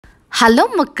Hello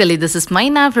Makkaley, this is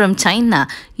Myna from China.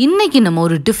 இன்னைக்கு நம்ம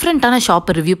ஒரு டிஃப்ரெண்டான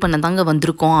ஷாப்பை ரிவ்யூ பண்ண தாங்க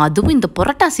வந்திருக்கோம். அதுவும் இந்த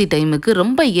புரட்டாசி டைமுக்கு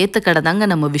ரொம்ப ஏத்த கடை தாங்க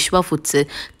நம்ம விஸ்வா ஃபுட்ஸ்.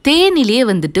 தேனிலேயே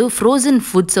வந்துட்டு ஃப்ரோசன்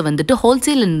ஃபுட்ஸை வந்துட்டு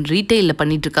ஹோல்சேல் அண்ட் ரீட்டைலில்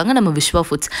பண்ணிட்டு இருக்காங்க நம்ம விஸ்வா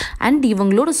ஃபுட்ஸ். அண்ட்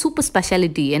இவங்களோட சூப்பர்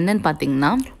ஸ்பெஷாலிட்டி என்னன்னு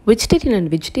பார்த்தீங்கன்னா vegetarian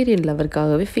and vegetarian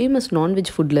லவருக்காகவே famous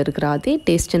non veg ஃபுட்டில் இருக்கிற அதே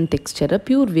டேஸ்ட் அண்ட் டெக்ஸ்டரை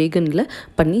பியூர் வேகனில்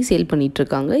பண்ணி சேல்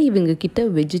பண்ணிகிட்ருக்காங்க. இவங்க கிட்ட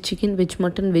veg chicken, veg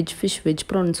mutton, veg fish, veg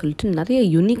PRAN சொல்லிட்டு நிறைய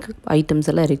யூனிக்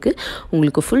ஐட்டம்ஸ் எல்லாம் இருக்குது.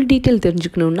 உங்களுக்கு ஃபுல் டீட்டெயில்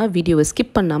தெரிஞ்சுக்கணுன்னா வீடியோவை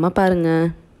ஸ்கிப் பண்ணாமல் பாருங்கள்.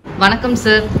 வணக்கம்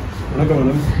சார். வணக்கம்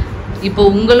மேடம். இப்போ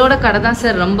உங்களோட கடை தான்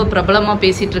சார் ரொம்ப பிரபலமாக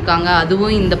பேசிகிட்டு இருக்காங்க,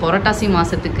 அதுவும் இந்த புரட்டாசி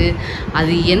மாதத்துக்கு.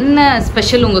 அது என்ன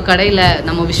ஸ்பெஷல் உங்கள் கடையில்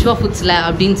நம்ம விஸ்வா ஃபுட்ஸில்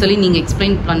அப்படின்னு சொல்லி நீங்கள்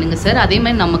எக்ஸ்பிளைன் பண்ணுங்கள் சார். அதே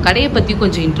மாதிரி நம்ம கடையை பற்றி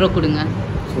கொஞ்சம் இன்ட்ரோ கொடுங்க.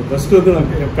 ஸோ ஃபஸ்ட்டு வந்து நான்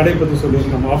கடையை பற்றி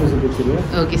சொல்லுவேன், நம்ம ஆஃபீஸை பற்றி சொல்லுவேன்.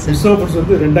 Okay sir. விஸ்வா ஃபுட்ஸ்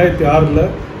வந்து 2006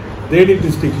 தேனி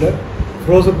டிஸ்ட்ரிக்டில்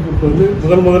ஃப்ரோசன் ஃபுட் வந்து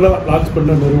முதல்ல லான்ச்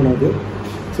பண்ண நிறுவனம் அது.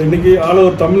 ஸோ இன்றைக்கி ஆல்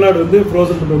ஓவர் தமிழ்நாடு வந்து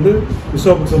ஃப்ரோசன் ஃபுட் வந்து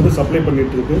விஸ்வா ஃபுட்ஸ் வந்து சப்ளை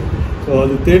பண்ணிகிட்ருக்கு. ஸோ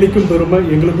அது தேனிக்கும் பெருமை,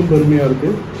 எங்களுக்கும் பெருமையாக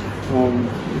இருக்குது.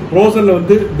 ஃப்ரோசனில்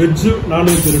வந்து வெஜ்ஜு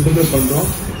நான்வெஜ் ரெண்டுமே பண்ணுறோம்.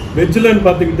 வெஜ்ஜில்னு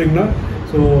பார்த்துக்கிட்டிங்கன்னா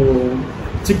so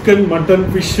chicken, mutton,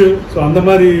 fish, so அந்த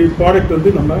மாதிரி ப்ராடக்ட்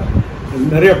வந்து நம்ம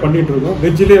நிறையா பண்ணிகிட்ருக்கோம்.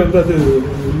 வெஜ்ஜிலே வந்து அது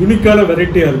யூனிக்கான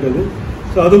வெரைட்டியாக இருக்குது.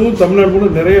 ஸோ அதுவும் தமிழ்நாடு கூட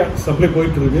நிறையா சப்ளை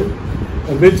போயிட்டுருக்கு.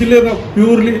 வெஜ்ஜிலே தான்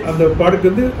பியூர்லி அந்த ப்ராடக்ட்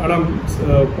வந்து, ஆனால்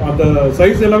அந்த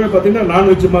சைஸ் எல்லாமே பார்த்திங்கன்னா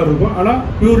நான்வெஜ்ஜு மாதிரி இருக்கும், ஆனால்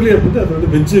பியூர்லி வந்து அது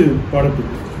வந்து வெஜ்ஜு ப்ராடக்ட்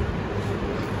இருக்குது.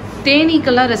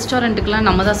 தேனிக்கெல்லாம் ரெஸ்டாரண்ட்டுக்கெல்லாம்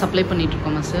நம்ம தான் சப்ளை பண்ணிட்டு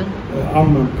இருக்கோமா சார்?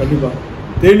 ஆமாம், கண்டிப்பாக.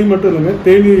 தேனி மட்டும் இல்லைங்க,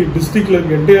 தேனி டிஸ்ட்ரிக்டில்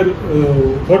இருக்க என்டையர்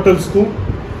ஹோட்டல்ஸ்க்கும்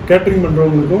கேட்ரிங்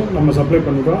பண்ணுறவங்களுக்கும் நம்ம சப்ளை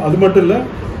பண்ணிக்கிறோம். அது மட்டும் இல்லை,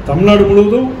 தமிழ்நாடு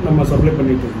முழுவதும் நம்ம சப்ளை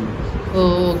பண்ணிட்டு இருக்கோம்.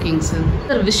 ஓகேங்க சார்.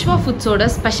 சார் விஸ்வா ஃபுட்ஸோட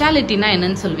ஸ்பெஷாலிட்டினா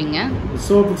என்னன்னு சொல்வீங்க?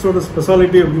 விஸ்வா ஃபுட்ஸோட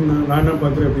ஸ்பெஷாலிட்டி அப்படின்னு நான் என்ன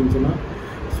பார்க்குறேன் அப்படின்னு சொன்னால்,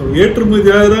 ஸோ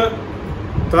ஏற்றுமதியாகிற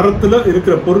தரத்தில்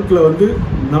இருக்கிற பொருட்களை வந்து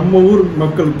நம்ம ஊர்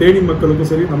மக்கள், தேனி மக்களுக்கும்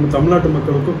சரி நம்ம தமிழ்நாட்டு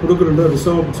மக்களுக்கும் கொடுக்குற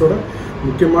விஸ்வா ஃபுட்ஸோட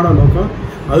முக்கியமான நோக்கம்.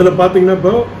 அதில் பார்த்தீங்கன்னா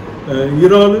இப்போ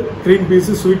இறால், க்ரீன்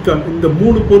பீஸு, ஸ்வீட் கார்ன், இந்த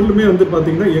 3 பொருளுமே வந்து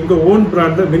பார்த்திங்கன்னா எங்கள் ஓன்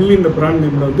பிராண்டில் வெள்ளின்ற பிராண்ட்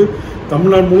நேமில் வந்து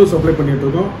தமிழ்நாடு முழு சப்ளை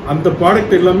பண்ணிகிட்ருக்கோம். அந்த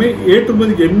ப்ராடக்ட் எல்லாமே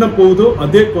ஏற்றுமதிக்கு என்ன போகுதோ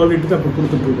அதே குவாலிட்டி தான் இப்போ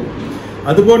கொடுத்துட்ருக்கோம்.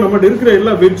 அதுபோல் நம்மகிட்ட இருக்கிற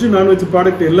எல்லா வெஜ்ஜு நான்வெஜ்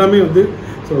ப்ராடக்ட் எல்லாமே வந்து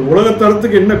ஸோ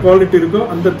உலகத்தரத்துக்கு என்ன குவாலிட்டி இருக்கோ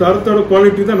அந்த தரத்தோட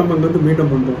குவாலிட்டி தான் நம்ம வந்து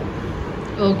மெயின்டைன் பண்ணுறோம்.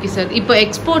 Okay sir. இப்போ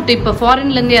எக்ஸ்போர்ட், இப்போ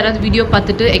ஃபாரின்லேருந்து யாராவது வீடியோ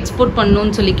பார்த்துட்டு எக்ஸ்போர்ட்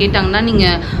பண்ணணும்னு சொல்லி கேட்டாங்கன்னா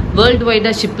நீங்கள் வேர்ல்டு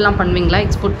வைடாக ஷிப்லாம் பண்ணுவீங்களா?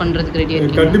 எக்ஸ்போர்ட் பண்ணுறதுக்கு ரெடியாக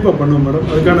இருக்கு? கண்டிப்பாக பண்ணுவோம் மேடம்.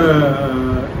 அதுக்கான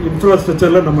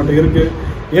இன்ஃப்ராஸ்ட்ரக்சர்லாம் நம்மகிட்ட இருக்குது.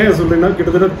 ஏன் சொல்கிறேன்னா,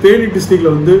 கிட்டத்தட்ட தேனி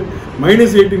டிஸ்ட்ரிக்டில் வந்து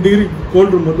 -18 டிகிரி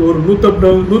கோல்டு ரூம் வந்து ஒரு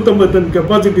 150 டன்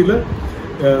கெப்பாசிட்டியில்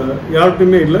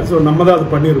யாருக்குமே இல்லை. ஸோ நம்ம தான் அது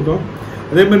பண்ணியிருக்கோம்.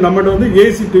 அதேமாதிரி நம்மகிட்ட வந்து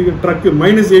ஏசி ட்ரக்கு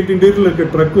 -18 டிகிரியில் இருக்க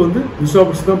ட்ரக்கு வந்து விஸ்வா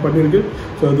ஃபுட்ஸ் தான் பண்ணியிருக்கு.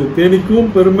 ஸோ அது தேனிக்கும்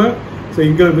பெருமை, ஸோ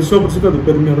இங்கே விஸ்வா ஃபுட்ஸுக்கு அது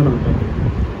பெருமையாக தான் நம்ம பார்க்குறோம்.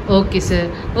 Okay sir.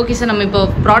 ஓகே சார், நம்ம இப்போ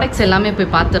ப்ராடக்ட்ஸ் எல்லாமே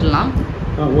போய் பார்த்துடலாம்.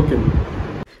 ஓகே.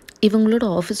 இவங்களோட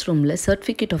ஆஃபீஸ் ரூமில்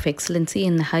certificate of excellency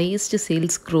and highest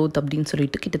sales growth அப்படின்னு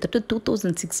சொல்லிட்டு கிட்டத்தட்ட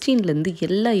 2016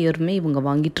 எல்லா இயருமே இவங்க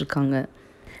வாங்கிட்டு இருக்காங்க.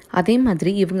 அதே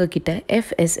மாதிரி இவங்க கிட்ட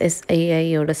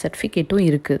FSSAIயோட சர்டிஃபிகேட்டும்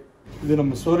இருக்குது. இது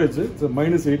நம்ம ஸ்டோரேஜ்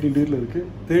 -18 டிகிரியில் இருக்குது.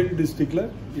 தேனி டிஸ்ட்ரிக்டில்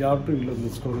யார்ட்டும் இல்லை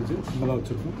இந்த ஸ்டோரேஜ், நம்ம தான்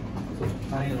வச்சுருக்கோம்.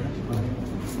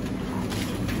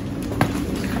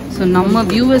 ஸோ நம்ம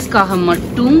வியூவர்ஸ்க்காக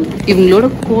மட்டும் இவங்களோட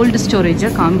கோல்டு ஸ்டோரேஜை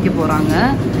காமிக்க போகிறாங்க.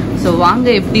 ஸோ வாங்க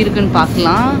எப்படி இருக்குன்னு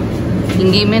பார்க்கலாம்.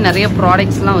 இங்கேயுமே நிறைய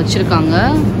ப்ராடக்ட்ஸ்லாம் வச்சுருக்காங்க.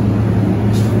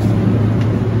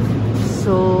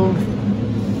 ஸோ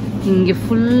இங்கே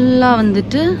ஃபுல்லாக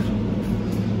வந்துட்டு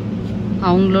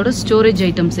அவங்களோட ஸ்டோரேஜ்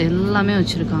ஐட்டம்ஸ் எல்லாமே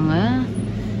வச்சுருக்காங்க.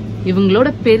 இவங்களோட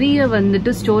பெரிய வந்துட்டு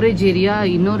ஸ்டோரேஜ் ஏரியா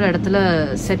இன்னொரு இடத்துல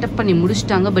செட்டப் பண்ணி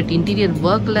முடிச்சிட்டாங்க, பட் இன்டீரியர்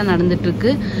ஒர்க்கில்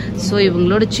நடந்துட்டுருக்கு. ஸோ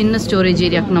இவங்களோட சின்ன ஸ்டோரேஜ்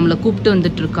ஏரியாவுக்கு நம்மளை கூப்பிட்டு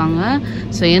வந்துட்டு இருக்காங்க.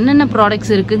 ஸோ என்னென்ன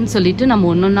ப்ராடக்ட்ஸ் இருக்குதுன்னு சொல்லிட்டு நம்ம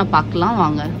ஒன்று ஒன்றா பார்க்கலாம்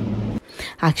வாங்க.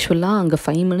 ஆக்சுவலாக அங்கே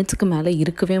 5 மினிட்ஸ்க்கு மேலே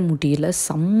இருக்கவே முடியல,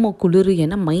 செம்ம குளிர்.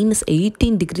 ஏன்னா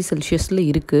 -18 டிகிரி செல்சியஸில்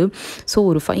இருக்குது. ஸோ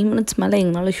ஒரு 5 மினிட்ஸ் மேலே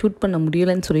எங்களால் ஷூட் பண்ண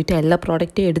முடியலைன்னு சொல்லிட்டு எல்லா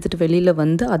ப்ராடக்ட்டையும் எடுத்துகிட்டு வெளியில்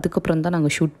வந்து அதுக்கப்புறம் தான்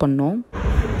நாங்கள் ஷூட் பண்ணோம்.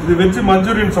 இது வெஜ்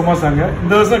மஞ்சூரியன் சமோசாங்க.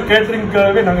 இந்த வருஷம்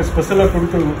கேட்ரிங்காகவே நாங்கள் ஸ்பெஷலாக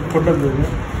கொண்டு வந்ததுங்க.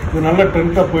 இது நல்லா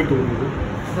ட்ரெண்டாக போயிட்டு இருக்குது.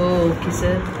 Okay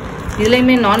sir.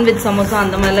 இதுலேயுமே நான்வெஜ் சமோசா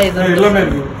அந்த மாதிரிலாம் எதுவும் எல்லாமே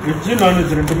இருக்குது. வெஜ்ஜு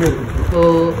நான்வெஜ் ரெண்டுமே இருக்குது.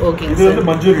 ஓகே. இது வந்து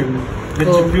Manchurian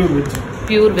veg,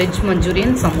 pure veg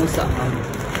Manchurian samosa.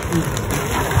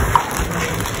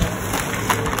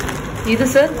 இது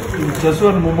சார்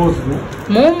செஸ்வான்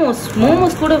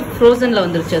மோமோஸ் கூட ஃப்ரோசனில்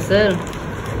வந்துருச்சா சார்?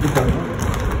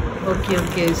 Okay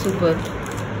okay, super.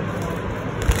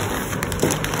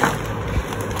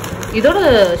 இதோட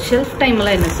ஷெல்ஃப்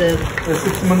டைம்லாம் என்ன சார்?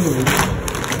 6 months.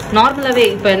 நார்மலாகவே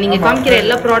இப்போ நீங்கள் காமிக்கிற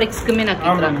எல்லா ப்ராடக்ட்ஸ்க்குமே நான்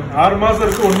கேட்குறேன். 6 மாதம்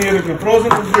இருக்குது, 1 year இருக்குது.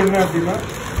 ஃப்ரோசன் ஃபுட் என்ன அப்படின்னா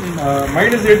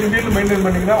 -18 மெயின்டைன்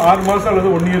பண்ணிங்கன்னா 6 மாதம் அல்லது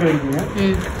 1 இயர் இருக்குங்க.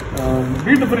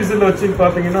 வீட்டு ஃப்ரீசரில் வச்சு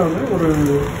பார்த்தீங்கன்னா வந்து ஒரு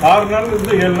 6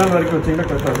 நாள்லேருந்து 7 நாள் வரைக்கும் வச்சிங்கன்னா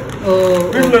கரெக்டாக இருக்கும்.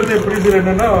 வீட்டில் வந்து ஃப்ரீசர்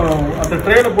என்னென்னா அந்த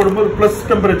ட்ரேல போடும்போது ப்ளஸ்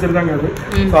டெம்பரேச்சர் தாங்க அது.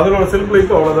 ஸோ அதோட செல்ஃப்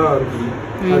லைஃப் அவ்வளோதான் இருக்குங்க.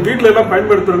 வீட்டில் எல்லாம்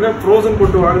பயன்படுத்துறவங்க ஃப்ரோசன்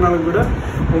போட்டு வாங்கினாலும் கூட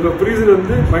உங்கள் ஃப்ரீசர்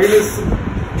வந்து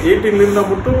 -18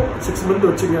 இருந்தால் மட்டும் 6 மந்த்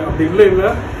வச்சுங்க. அப்படி இல்லை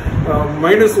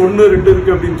 -1, -2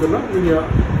 இருக்குது அப்படின்னு சொன்னால் நீங்கள்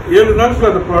 7 நாளுக்கு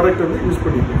அந்த ப்ராடக்ட் வந்து யூஸ்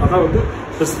பண்ணிக்கலாம். அதான் வந்து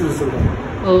பெஸ்ட் ரிசல்ட்.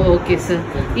 Okay sir.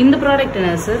 இந்த ப்ராடக்ட்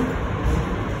என்ன sir?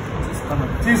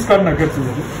 Cheese corn nuggets.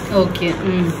 Okay.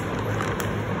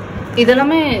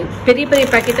 இதெல்லாமே பெரிய பெரிய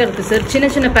பேக்கெட்டாக இருக்குது சார். சின்ன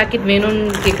சின்ன பேக்கெட் வேணும்னு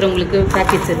கேட்குறவங்களுக்கு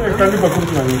பேக்கெட்ஸ் இருக்குது. கண்டிப்பாக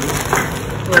கொடுக்கலாம்.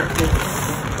 ஓகே.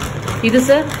 இது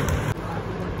சார்?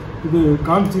 இது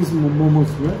கார்ன் சீஸ்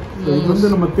மோமோஸ்ங்க. இது வந்து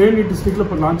நம்ம தேனி டிஸ்ட்ரிக்ட்ல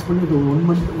இப்போ லான்ச் பண்ணி இது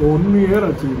 1 இயர்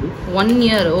ஆச்சு. இது 1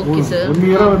 இயர். Okay sir. 1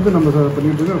 இயரா வந்து நம்ம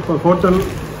பண்ணிட்டு இருக்கோம். இப்போ ஹோட்டல்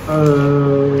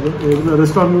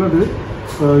ரெஸ்டாரண்ட்ல இது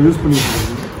யூஸ் பண்ணிட்டு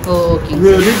இருக்கோம். ஓகே. இது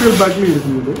ரீட்டைல் பேக்லயும்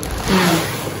இருக்குது. இது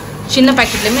சின்ன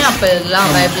பேக்கெட்லயுமே அப்ப எல்லாம்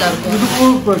அவைலபிளா இருக்கும். இது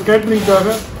இப்போ கேட்டரிங்காக.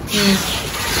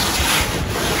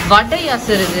 வடையா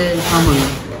சார் இது? ஆமாங்க.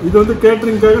 இது வந்து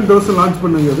கேட்டரிங்காக இந்த வருஷம் லான்ச்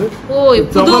பண்ணுங்க. இது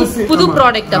புது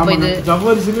ப்ராடக்ட். அப்ப இது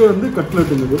ஜவ்வரிசிலே வந்து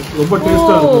கட்லெட். இது ரொம்ப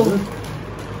டேஸ்டா இருக்குது.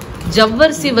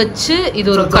 ஜவ்வரிசி வச்சு இது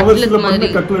ஒரு கட்லெட்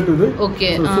மாதிரி கட்லெட். இது ஓகே.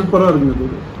 சூப்பரா இருக்குது.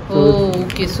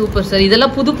 Okay super sir.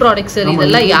 இதெல்லாம் புது ப்ராடக்ட் சார்.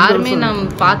 இதெல்லாம் யாருமே நம்ம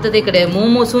பார்த்ததே கிடையாது.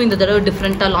 மோமோஸும் இந்த தடவை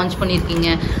டிஃப்ரெண்டா லான்ச் பண்ணிருக்கீங்க.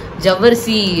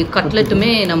 ஜவ்வரிசி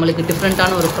கட்லெட்டுமே நம்மளுக்கு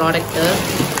டிஃப்ரெண்டான ஒரு ப்ராடக்ட்.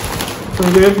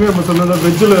 நம்ம சொன்னது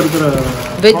வெஜ்ல இருக்கிற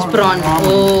veg PRAN.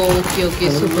 Okay okay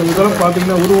super. இதெல்லாம்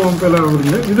பாத்தீங்கன்னா உருவம்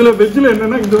வருது. இதுல வெஜ்ல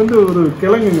என்னன்னா இது வந்து ஒரு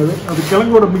கிழங்குங்க. அது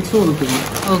கிழங்கோட மிக்ஸும் இருக்குங்க.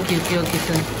 Okay okay okay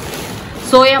sir.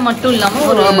 Soya மட்டும் இல்லாம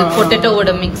ஒரு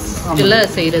பொட்டேட்டோவோட மிக்ஸ்ல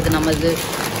செய்யறது நமது.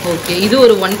 ஓகே. இது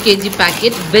ஒரு 1 kg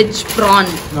பேக்கெட் வெஜ்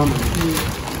ப்ரான்.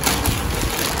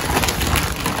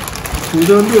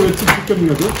 இது வந்து வெஜ் சிக்கன்.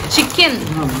 இது சிக்கன்.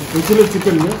 வெஜ்ல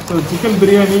chicken. Chicken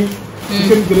biryani,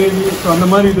 chicken gravy அந்த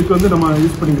மாதிரி இதுக்கு வந்து நம்ம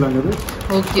யூஸ் பண்ணிக்கலாங்க. அது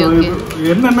ஓகே ஓகே.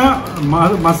 என்னன்னா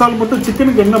மசாலா மட்டும்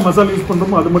சிக்கனுக்கு என்ன மசாலா யூஸ்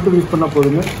பண்றோமோ அது மட்டும் யூஸ் பண்ணா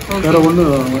போதுங்க. வேற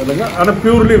ஒன்றும் இல்லைங்க. ஆனால்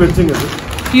பியூர்லி வெஜ்ஜுங்க. அது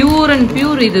பியூர் அண்ட்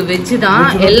பியூர். இது வெஜ் தான்.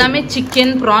 எல்லாமே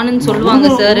சிக்கன் ப்ரான்னு சொல்லுவாங்க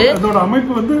சார். அதோட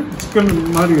அமைப்பு வந்து சிக்கன்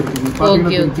மாதிரி இருக்குங்க.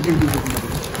 பாத்தீங்கன்னா சிக்கன் பீஸ்.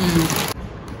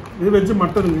 இது வெஜ்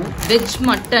மட்டனுங்க. Veg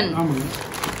mutton. ஆமாங்க.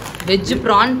 வெஜ்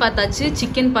ப்ரான் பார்த்தாச்சு,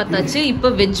 சிக்கன் பார்த்தாச்சு, இப்போ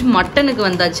வெஜ் மட்டனுக்கு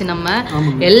வந்தாச்சு. நம்ம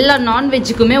எல்லா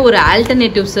நான்வெஜ்ஜுக்குமே ஒரு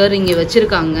ஆல்டர்னேட்டிவ் சார் இங்கே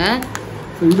வச்சிருக்காங்க.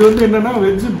 இது வந்து என்னன்னா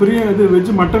வெஜ் பிரியாணி, இது வெஜ்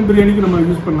மட்டன் பிரியாணிக்கு நம்ம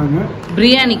யூஸ் பண்ணாங்க.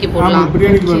 பிரியாணிக்கு போடலாம்.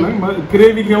 பிரியாணிக்கு போடலாம்.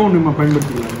 கிரேவிக்காவும் நம்ம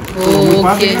பயன்படுத்திக்கலாம்.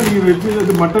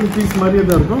 மட்டன் பீஸ் மாதிரியே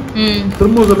தான் இருக்கும்.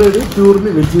 திரும்ப சொல்ல இது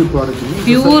purely veg product.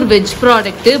 Pure veg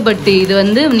product. But இது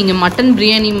வந்து நீங்க மட்டன்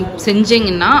பிரியாணி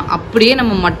செஞ்சீங்கன்னா அப்படியே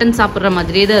நம்ம மட்டன் சாப்பிட்ற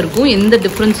மாதிரியே தான் இருக்கும். எந்த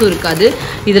டிஃப்ரென்ஸும் இருக்காது.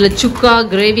 இதுல சுக்கா,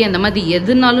 கிரேவி அந்த மாதிரி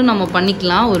எதுனாலும் நம்ம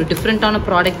பண்ணிக்கலாம். ஒரு டிஃப்ரெண்டான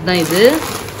ப்ராடக்ட் தான் இது.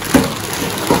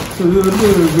 இது வந்து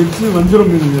வெஜ் வஞ்சர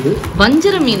மீன். இது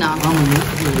வஞ்சர மீனா? ஆமாங்க.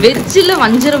 வெஜ்ல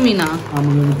வஞ்சர மீனா?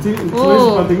 ஆமாங்க.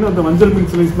 பாத்தீங்கன்னா அந்த வஞ்சர மீன்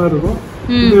ஸ்லைஸ் மாதிரி இருக்கும்.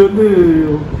 இது வந்து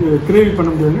கிரேவி பண்ண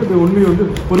முடியாது. இது ஒன்லி வந்து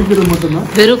பொரிக்கிறது மட்டும் தான்.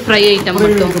 வெறும் ஃப்ரை ஐட்டம்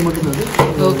மட்டும் தான்.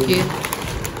 ஓகே.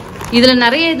 இதுல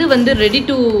நிறைய இது வந்து ரெடி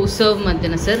டு சர்வ்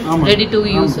மாதிரி சார். ரெடி டு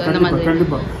யூஸ் அந்த மாதிரி.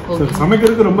 கண்டிப்பா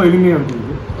சமைக்கிறதுக்கு ரொம்ப எளிமையா இருக்கும்.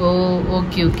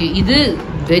 Okay okay. இது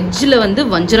வெஜ்ல வந்து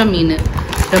வஞ்சர மீன்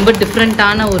ரொம்ப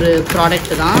டிஃப்ரெண்டான ஒரு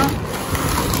ப்ராடக்ட் தான்.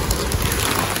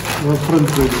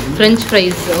 French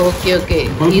fries. Okay okay.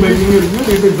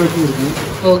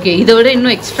 Okay. இதை விட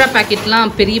இன்னும் எக்ஸ்ட்ரா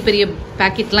பேக்கெட்லாம் பெரிய பெரிய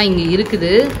பேக்கெட்லாம் இங்கே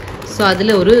இருக்குது. ஸோ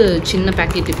அதில் ஒரு சின்ன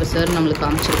பேக்கெட் இப்போ சார் நம்மளுக்கு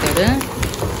காமிச்சிருக்காரு.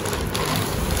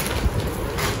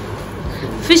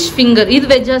 Fish finger. இது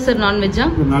வெஜ்ஜா சார் நான்வெஜ்ஜா?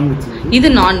 இது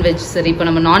நான்வெஜ் சார். இப்போ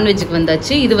நம்ம நான்வெஜ்ஜுக்கு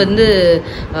வந்தாச்சு. இது வந்து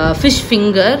ஃபிஷ்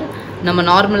ஃபிங்கர். நம்ம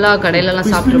நார்மலா கடையிலலாம்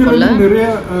சாப்பிட்டுருக்கோம்ல. நிறைய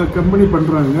கம்பெனி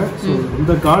பண்றாங்க.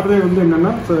 இந்த கார்டரே வந்து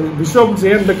என்னன்னா விஸ்வாஃபுட்ஸ்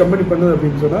ஏன் இந்த கம்பெனி பண்ணுது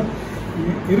அப்படின்னு சொன்னா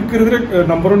இருக்கிறது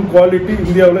நம்பர் 1 குவாலிட்டி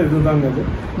இந்தியாவில் இதுதாங்க. அது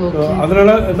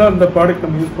அதனால தான் இந்த ப்ராடக்ட்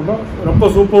நம்ம யூஸ் பண்ணோம்.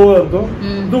 ரொம்ப சூப்பராக இருக்கும்.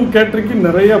 இதுவும் கேட்டரிங்க்கு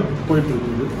நிறைய போயிட்டு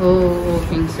இருக்குது.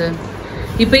 ஓகேங்க சார்.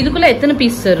 இப்போ இதுக்குள்ள எத்தனை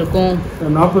பீஸ் சார் இருக்கும்?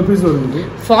 40 பீஸ் வருது.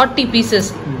 40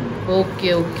 பீசஸ். Okay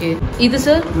okay. இது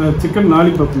சார் சிக்கன்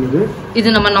லாலிபாப். இது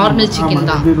நம்ம நார்மல் சிக்கன்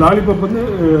தான். இது லாலிபாப் வந்து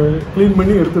க்ளீன்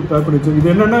பண்ணி எடுத்து பேக் பண்ணி வச்சிருக்கோம்.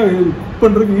 இது என்னன்னா குக்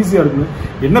பண்றதுக்கு ஈஸியா இருக்கு.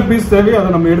 என்ன பீஸ் தேவையோ அதை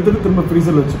நம்ம எடுத்துட்டு திரும்ப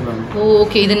ஃப்ரீசர்ல வச்சுக்கலாம்.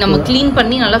 ஓகே. இது நம்ம க்ளீன்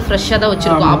பண்ணி நல்லா ஃப்ரெஷ்ஷா தான்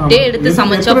வச்சிருக்கோம். அப்படியே எடுத்து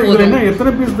சமைச்சா போதும். என்ன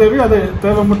எத்தனை பீஸ் தேவையோ அதை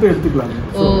தேவை மட்டும் எடுத்துக்கலாம்.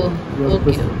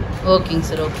 ஓகே ஓகேங்க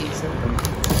சார். ஓகேங்க சார்.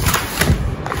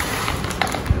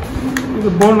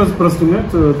 இது போன்லெஸ் பிரஸ்ட்ங்க.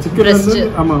 சிக்கன் வந்து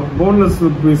ஆமா போன்லெஸ்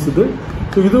பீஸ். இது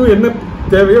இதுவும் என்ன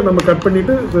தேவையோ நம்ம கட்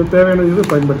பண்ணிட்டு தேவையான இது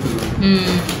பயன்படுத்திக்கலாம்.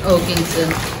 ஓகேங்க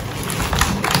சார்.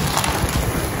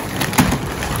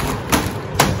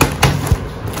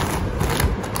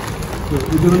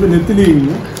 இது வந்து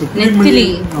நெத்திலிங்க. நெத்திலி.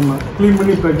 ஆமா, க்ளீன்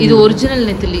பண்ணி பேக். இது ஒரிஜினல்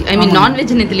நெத்திலி. ஐ மீன் non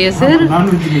veg நெத்திலியா sir? Non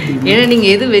veg நெத்திலி. ஏன்னா நீங்க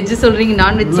எது வெஜ் சொல்றீங்க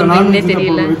நான் வெஜ் சொல்றீங்கன்னே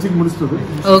தெரியல. வெஜ் முடிச்சிட்டது.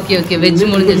 ஓகே ஓகே, வெஜ்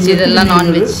முடிஞ்சிருச்சு. இதெல்லாம்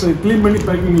நான் வெஜ். க்ளீன் பண்ணி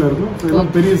பேக்கிங்ல இருக்கும்.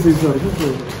 இதெல்லாம் பெரிய சைஸா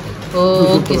இருக்கும்.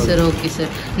 Okay sir, okay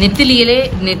sir.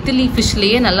 நெத்திலி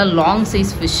ஃபிஷ்லேயே நல்லா லாங்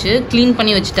சைஸ் ஃபிஷ்ஷு க்ளீன்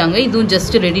பண்ணி வச்சுட்டாங்க. இதுவும்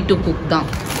ஜஸ்ட் ரெடி டு குக் தான்.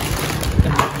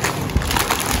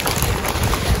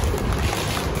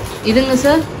 இதுங்க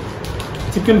சார்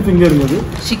சிக்கன் ஃபிங்கருங்க. அது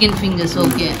சிக்கன் ஃபிங்கர்ஸ்.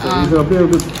 ஓகே, இது அப்படியே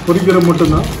பொரிக்கிற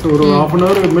மட்டும் தான். ஒரு 1/2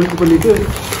 hour மெல்ட் பண்ணிட்டு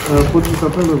பொரிச்சு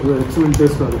சாப்பிட்டா எக்ஸலென்ட்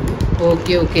டேஸ்ட்டாக இருக்கும்.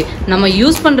 Okay okay. நம்ம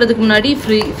யூஸ் பண்ணுறதுக்கு முன்னாடி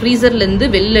ஃப்ரீசர்லேருந்து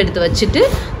வெளில எடுத்து வச்சுட்டு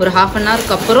ஒரு 1/2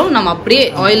 hourக்கு அப்புறம் நம்ம அப்படியே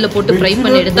ஆயிலில் போட்டு ஃப்ரை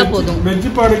பண்ணி எடுத்தால் போதும். வெஜ்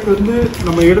ப்ராடக்ட் வந்து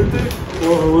நம்ம எடுத்து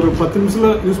ஒரு 10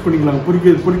 நிமிஷத்தில் யூஸ் பண்ணிக்கலாம்,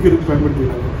 பொரிக்கிறதுக்கு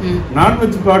பயன்படுத்திக்கலாம்.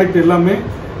 நான்வெஜ் ப்ராடக்ட் எல்லாமே,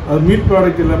 அது மீட்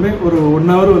ப்ராடக்ட் எல்லாமே ஒரு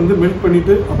 1 hour வந்து மெல்ட்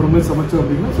பண்ணிவிட்டு அப்புறமே சமைச்சோம்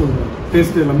அப்படின்னா சொல்லுங்கள்,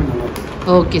 டேஸ்ட் எல்லாமே நல்லாயிருக்கும்.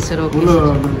 Okay sir, okay.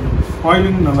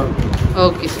 ஆயிலிங் நல்லாயிருக்கும்.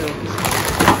 Okay sir, okay.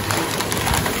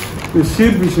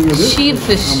 ஷீர் ஃபிஷ்ஷுங்க. அது ஷீர்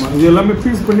ஃபிஷ். ஆமாம், இது எல்லாமே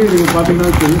பீஸ் பண்ணி நீங்கள்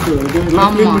பார்த்தீங்கன்னா தெரியும்.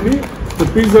 எல்லாம் க்ளீன் பண்ணி இந்த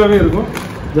பீஸாவே இருக்கும்.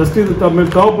 ஜஸ்ட் இது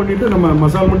கவ் பண்ணிவிட்டு நம்ம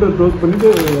மசாலா மட்டும் க்ளோஸ் பண்ணிவிட்டு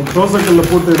தோசைக்கல்ல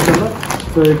போட்டு எடுத்தோம்னா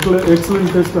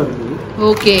எக்ஸலென்ட் டேஸ்ட்டாக இருக்குது.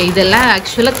 ஓகே, இதெல்லாம்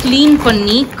ஆக்சுவலாக க்ளீன்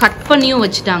பண்ணி கட் பண்ணியும்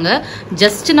வச்சுட்டாங்க.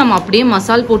 ஜஸ்ட் நம்ம அப்படியே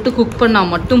மசால் போட்டு குக்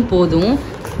பண்ணால் மட்டும் போதும்.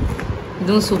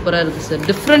 இதுவும் சூப்பராக இருக்குது சார்.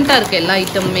 டிஃப்ரெண்ட்டாக இருக்குது எல்லா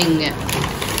ஐட்டமுமே இங்கே.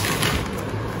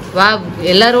 வா,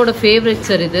 எல்லாரோட ஃபேவரட்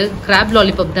சார் இது. கிராப்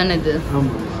லாலிபாப் தானே இது?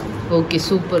 ஆமாம். Okay,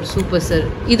 super super sir.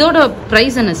 இதோட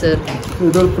ப்ரைஸ் என்ன சார்?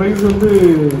 இதோட ப்ரைஸ் வந்து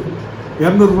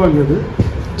 200 ரூபாங்க.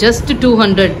 ஜஸ்ட்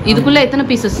 200. இதுக்குள்ளே எத்தனை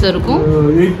பீசஸ் சார் இருக்கும்?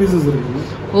 8 பீசஸ் இருக்குங்க.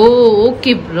 ஓ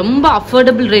ஓகே, ரொம்ப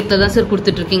அஃபோர்டபுள் ரேட்டில் தான் சார்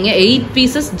கொடுத்துட்ருக்கீங்க. 8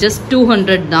 பீசஸ் ஜஸ்ட்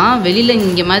 200 தான். வெளியில்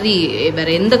இங்கே மாதிரி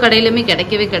வேறு எந்த கடையிலுமே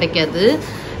கிடைக்காது.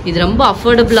 இது ரொம்ப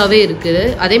அஃபோர்டபுளாகவே இருக்குது.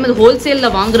 அதே மாதிரி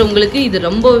ஹோல்சேலில் வாங்குறவங்களுக்கு இது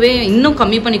ரொம்பவே இன்னும்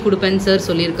கம்மி பண்ணி கொடுப்பேன்னு சார்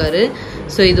சொல்லியிருக்காரு.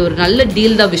 ஸோ இது ஒரு நல்ல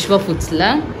டீல் தான் விஸ்வா ஃபுட்ஸில்.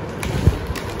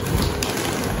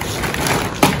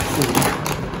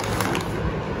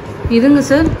 இதுங்க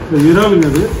சார் இறாலுங்க.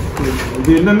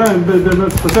 இது என்னன்னா இந்த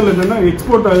ஸ்பெஷல் என்னன்னா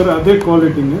எக்ஸ்போர்ட் ஆகிற அதே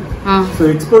குவாலிட்டிங்க. ஸோ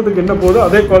எக்ஸ்போர்ட்டுக்கு என்ன போதோ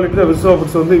அதே குவாலிட்டி தான் விஸ்வா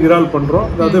ஃபுட்ஸ் வந்து இறால் பண்ணுறோம்.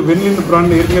 அதாவது வெண்ணின்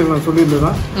பிராண்ட் ஏற்கனவே நான்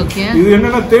சொல்லியிருந்தேன். இது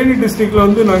என்னன்னா தேனி டிஸ்ட்ரிக்ட்ல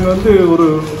வந்து நாங்கள் வந்து ஒரு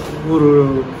ஒரு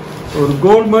ஒரு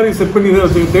கோல் மாதிரி செட் பண்ணி தான்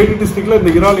வச்சுக்கோங்க. தேனி டிஸ்ட்ரிக்ட்ல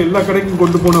இந்த இறால் எல்லா கடைக்கும்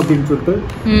கொண்டு போகணும் அப்படின்னு சொல்லிட்டு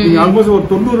நீங்கள் ஆல்மோஸ்ட் ஒரு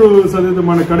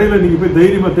 90% கடையில் நீங்கள் போய்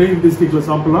தைரியமாக தேனி டிஸ்ட்ரிக்ட்ல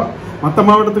சாப்பிடலாம். மற்ற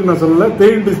மாவட்டத்துக்கு நான் சொல்லலை,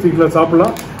 தேனி டிஸ்ட்ரிக்ட்ல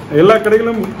சாப்பிடலாம். எல்லா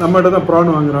கடைகளும் நம்மகிட்ட தான்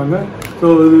ப்ரான் வாங்குறாங்க. ஸோ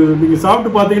இது நீங்கள் சாப்பிட்டு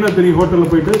பார்த்தீங்கன்னா தெரியும்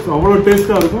ஹோட்டலில் போயிட்டு. ஸோ அவ்வளோ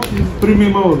டேஸ்ட்டாக இருக்கும்,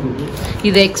 ப்ரீமியமாக இருக்கும்.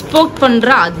 இதை எக்ஸ்போர்ட் பண்ணுற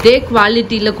அதே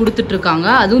குவாலிட்டியில் கொடுத்துட்ருக்காங்க.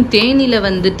 அதுவும் தேனியில்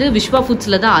வந்துட்டு விஸ்வா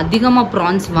ஃபுட்ஸில் தான் அதிகமாக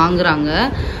ப்ரான்ஸ் வாங்குறாங்க.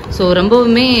 ஸோ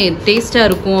ரொம்பவுமே டேஸ்ட்டாக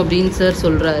இருக்கும் அப்படின்னு சார்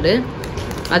சொல்கிறாரு.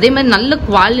 அதே மாதிரி நல்ல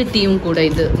குவாலிட்டியும் கூட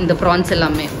இந்த ப்ரான்ஸ்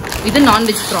எல்லாமே. இது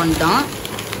நான்வெஜ் ப்ரான் தான்.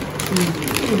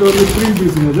 இது வந்து க்ரீன்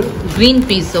பீஸுங்க. இது க்ரீன்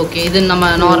பீஸ். ஓகே, இது நம்ம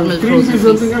நார்மல் க்ரீன் பீஸ்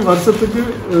வந்துங்க வருஷத்துக்கு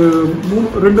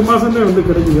 2 மாதம் தான் வந்து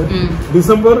கிடைக்குங்க.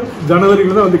 டிசம்பர்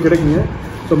ஜனவரியில் தான் வந்து கிடைக்குங்க.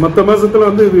 ஸோ மற்ற மாதத்தில்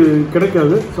வந்து இது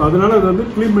கிடைக்காது. ஸோ அதனால அது வந்து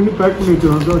க்ளீன் பண்ணி பேக் பண்ணி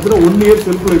வச்சுருவாங்க. 1 year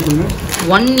செல்ஃப் லைஃப்ங்க.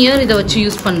 1 year இதை வச்சு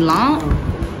யூஸ் பண்ணலாம்.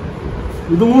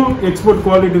 இதுவும் எக்ஸ்போர்ட்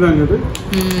குவாலிட்டி தாங்க. இது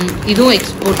இதுவும்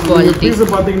எக்ஸ்போர்ட் குவாலிட்டி. பீஸை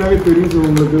பார்த்தீங்கன்னாவே தெரியும். ஸோ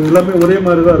உங்களுக்கு எல்லாமே ஒரே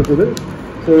மாதிரி தான் இருக்குது.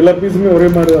 ஸோ எல்லா பீஸுமே ஒரே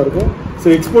மாதிரி தான் இருக்கும். ஸோ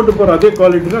எக்ஸ்போர்ட் போகிற அதே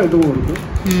குவாலிட்டி தான் இதுவும் இருக்கும்.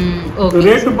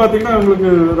 ரேட்டு பார்த்தீங்கன்னா உங்களுக்கு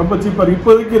ரொம்ப சீப்பாக.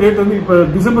 இப்போதைக்கு ரேட் வந்து இப்போ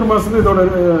டிசம்பர் மாதத்துல இதோட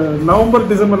நவம்பர்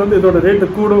டிசம்பர்லேருந்து இதோட ரேட்டு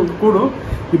கூடும்.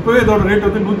 இப்போவே இதோட ரேட்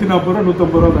வந்து 140 ரூபா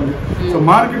 150 ரூபா தாங்க. ஸோ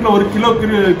மார்க்கெட்டில் 1 கிலோ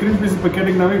க்ரீன் பீஸ் இப்போ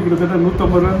கேட்டிங்கனாவே கிட்டத்தட்ட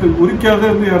 150 ரூபாந்து உரிக்காத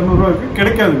வந்து 200 ரூபாய்க்கு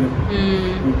கிடைக்காதுங்க.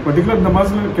 பர்டிகுலர் இந்த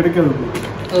மாதத்துல கிடைக்காது.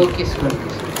 Okay sir.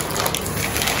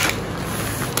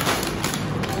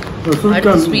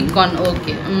 Sweet corn.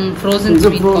 Okay, frozen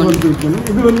sweet corn.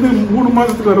 இது வந்து 3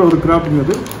 மாதத்துக்கு வர ஒரு கிராப்புங்க.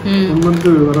 அது 1 month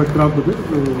வர கிராப்.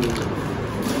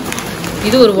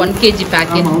 இது ஒரு 1 kg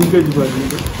பேக்கெட். 1 kg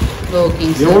packet.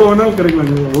 ஓகேங்க சார். எவ்வளோ வேணாலும்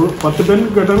கிடைக்கலாங்க. 10 டன்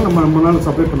கேட்டாலும் நம்மளால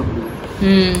சப்ளை பண்ண முடியும்.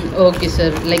 Okay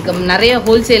sir. லைக் நிறைய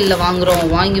ஹோல்சேலில்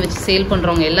வாங்கி வச்சு சேல்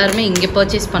பண்ணுறவங்க எல்லாருமே இங்கே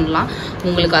பர்ச்சேஸ் பண்ணலாம்.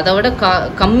 உங்களுக்கு அதை விட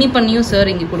கம்மி பண்ணியும்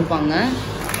சார் இங்கே கொடுப்பாங்க.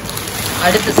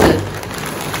 அடுத்து சார்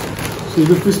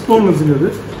இது ஃபிஷ் போன்லெஸ்ங்க. இது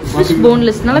ஃபிஷ்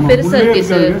போன்லெஸ்னால பெருசா இருக்கு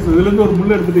சார். இதுல இருந்து ஒரு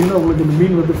முள்ள எடுத்துட்டீங்கன்னா உங்களுக்கு இந்த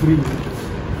மீன் வந்து ஃப்ரீ.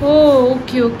 ஓ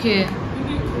ஓகே ஓகே.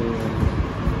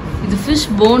 இது ஃபிஷ்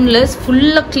போன்லெஸ்.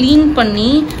 ஃபுல்லாக க்ளீன் பண்ணி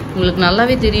உங்களுக்கு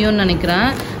நல்லாவே தெரியும்னு நினைக்கிறேன்.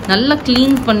 நல்லா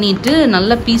க்ளீன் பண்ணிவிட்டு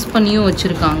நல்லா பீஸ் பண்ணியும்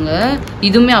வச்சுருக்காங்க.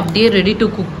 இதுவுமே அப்படியே ரெடி டு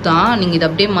குக் தான். நீங்கள் இதை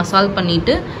அப்படியே மசால்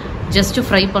பண்ணிவிட்டு ஜஸ்ட்டு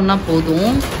ஃப்ரை பண்ணால்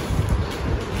போதும்.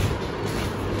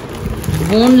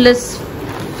 போன்லெஸ்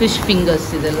ஃபிஷ் ஃபிங்கர்ஸ்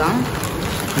இதெல்லாம்.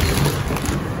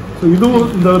 இதுவும்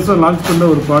இந்த வருஷம் லான்ச் பண்ண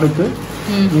ஒரு ப்ராடக்ட்.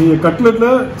 நீங்கள்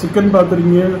கட்லெட்டில் சிக்கன்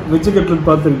பார்த்துருக்கீங்க, வெஜ் கட்லெட்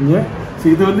பார்த்துருக்கீங்க. ஸோ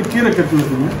இது வந்து கீரை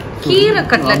கட்லெட்டுங்க. கீரை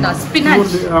கட்லெட்டா?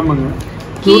 ஸ்பினாச். ஆமாங்க,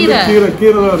 கீரை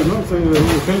கீரை தான் இருக்கும். ஸோ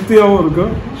ஹெல்த்தியாகவும்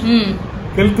இருக்கும்.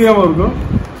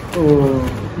 ஸோ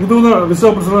இதுவும் தான்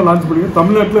விஸ்வாஃபுட்ஸ்லாம் லான்ச் பண்ணிருக்கோம்.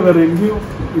 தமிழ்நாட்டில் வேறு எங்கேயும்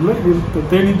இல்லை,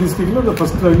 தேனி டிஸ்ட்ரிக்டில் இந்த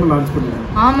ஃபர்ஸ்ட் டைம் லான்ச் பண்ணிருக்கோம்.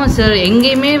 ஆமாம் சார்,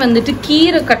 எங்கேயுமே வந்துட்டு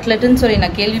கீரை கட்லெட்டுன்னு சொல்லி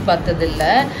நான் கேள்வி பார்த்ததில்ல.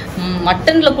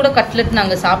 மட்டனில் கூட கட்லெட்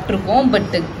நாங்கள் சாப்பிட்ருக்கோம்,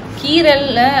 பட்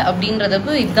கீரைல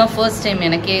அப்படின்றதுக்கு இதுதான் ஃபர்ஸ்ட் டைம்.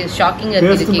 எனக்கே ஷாக்கிங்காக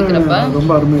இருக்குது கேட்குறப்ப.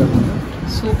 ரொம்ப அருமையாக இருக்கும்.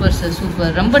 Super sir,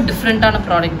 super. ரொம்ப டிஃப்ரெண்ட்டான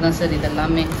ப்ராடக்ட் தான் சார் இது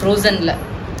எல்லாமே ஃப்ரோசனில்.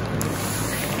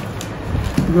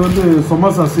 இது வந்து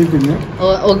சமோசா சீட்டுங்க.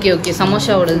 ஓகே ஓகே,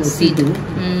 சமோசாவோட சீட்டு.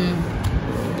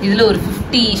 இதில் ஒரு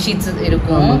 50 ஷீட்ஸ்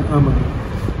இருக்கும்.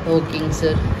 ஓகேங்க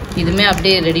சார். இதுவுமே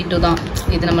அப்படியே ரெடி டு தான்.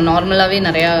 இது நம்ம நார்மலாகவே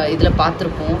நிறையா இதில்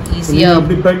பார்த்துருப்போம். ஈஸியாக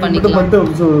பண்ணிக்கலாம்,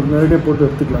 நேரடியாக போட்டு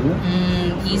எடுத்துக்கலாங்க.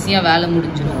 ஈஸியாக வேலை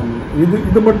முடிஞ்சிடும்.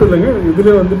 இது மட்டும் இல்லைங்க,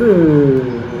 இதில் வந்துட்டு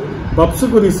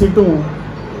பப்ஸுக்கு ஒரு சீட்டும்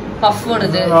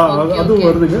பஃபோடது அதுவும்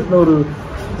வருதுங்க. ஒரு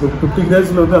 15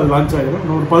 டேஸில் வந்து அது லான்ச் ஆகிடும்.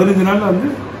 ஒரு 15 நாளில் வந்து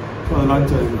அது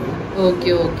லான்ச் ஆகிடுது.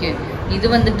 Okay okay. இது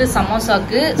வந்துட்டு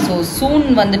சமோசாக்கு. ஸோ சூன்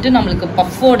வந்துட்டு நம்மளுக்கு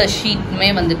பஃபோட ஷீட்டுமே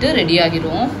வந்துட்டு ரெடி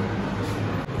ஆகிடும்.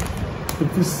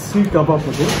 ஃபிஷ் ஷீக் கபாப்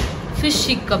அது. Fish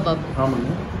seekh kebab.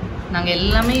 ஆமாங்க. நாங்கள்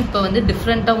எல்லாமே இப்போ வந்து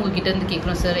டிஃப்ரெண்ட்டாக உங்ககிட்ட இருந்து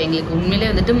கேட்குறோம் சார். எங்களுக்கு உண்மையிலே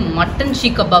வந்துட்டு மட்டன்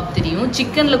ஷீக் கபாப் தெரியும்,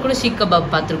 சிக்கனில் கூட ஷீக்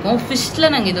கபாப் பார்த்துருக்கோம்,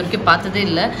 ஃபிஷ்ஷில் நாங்கள் இது வரைக்கும் பார்த்ததே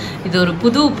இல்லை. இது ஒரு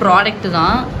புது ப்ராடக்ட்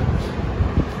தான்.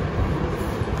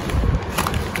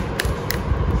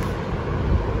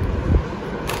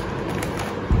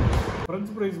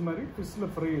 ஃப்ரெஞ்ச் ஃப்ரைஸ் மாதிரி ஃபிஷ்ல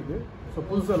ஃப்ரை இது. ஸோ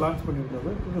புதுசாக லான்ச்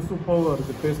பண்ணியிருக்காரு. இது சூப்பராக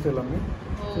இருக்குது டேஸ்ட் எல்லாமே.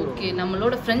 ஓகே,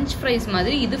 நம்மளோட ஃப்ரெஞ்ச் ஃப்ரைஸ்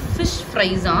மாதிரி இது ஃபிஷ்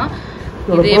ஃப்ரைஸா?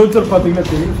 ப்ரௌச்சர் பார்த்தீங்கன்னா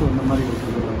தெரியும். ஸோ இந்த மாதிரி இருக்குது.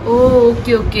 ஓ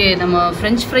ஓகே ஓகே. நம்ம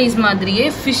ஃப்ரெஞ்ச் ஃப்ரைஸ் மாதிரியே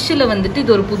ஃபிஷ்ஷில் வந்துட்டு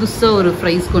இது ஒரு புதுசாக ஒரு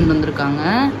ஃப்ரைஸ் கொண்டு வந்திருக்காங்க.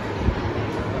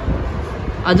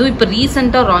 அதுவும் இப்போ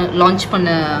ரீசெண்டாக லான்ச்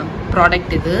பண்ண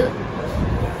ப்ராடக்ட் இது.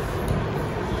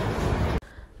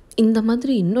 இந்த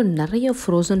மாதிரி இன்னும் நிறைய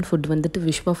ஃப்ரோசன் ஃபுட் வந்துட்டு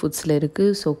விஸ்வா ஃபுட்ஸில்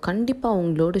இருக்குது. ஸோ கண்டிப்பாக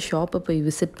உங்களோட ஷாப்பை போய்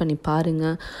விசிட் பண்ணி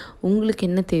பாருங்கள். உங்களுக்கு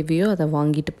என்ன தேவையோ அதை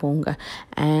வாங்கிட்டு போங்க.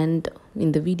 அண்ட்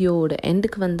இந்த வீடியோவோட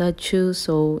எண்டுக்கு வந்தாச்சு.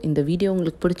 ஸோ இந்த வீடியோ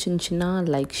உங்களுக்கு பிடிச்சிருந்துச்சின்னா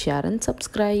லைக், ஷேர் அண்ட்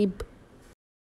சப்ஸ்கிரைப்.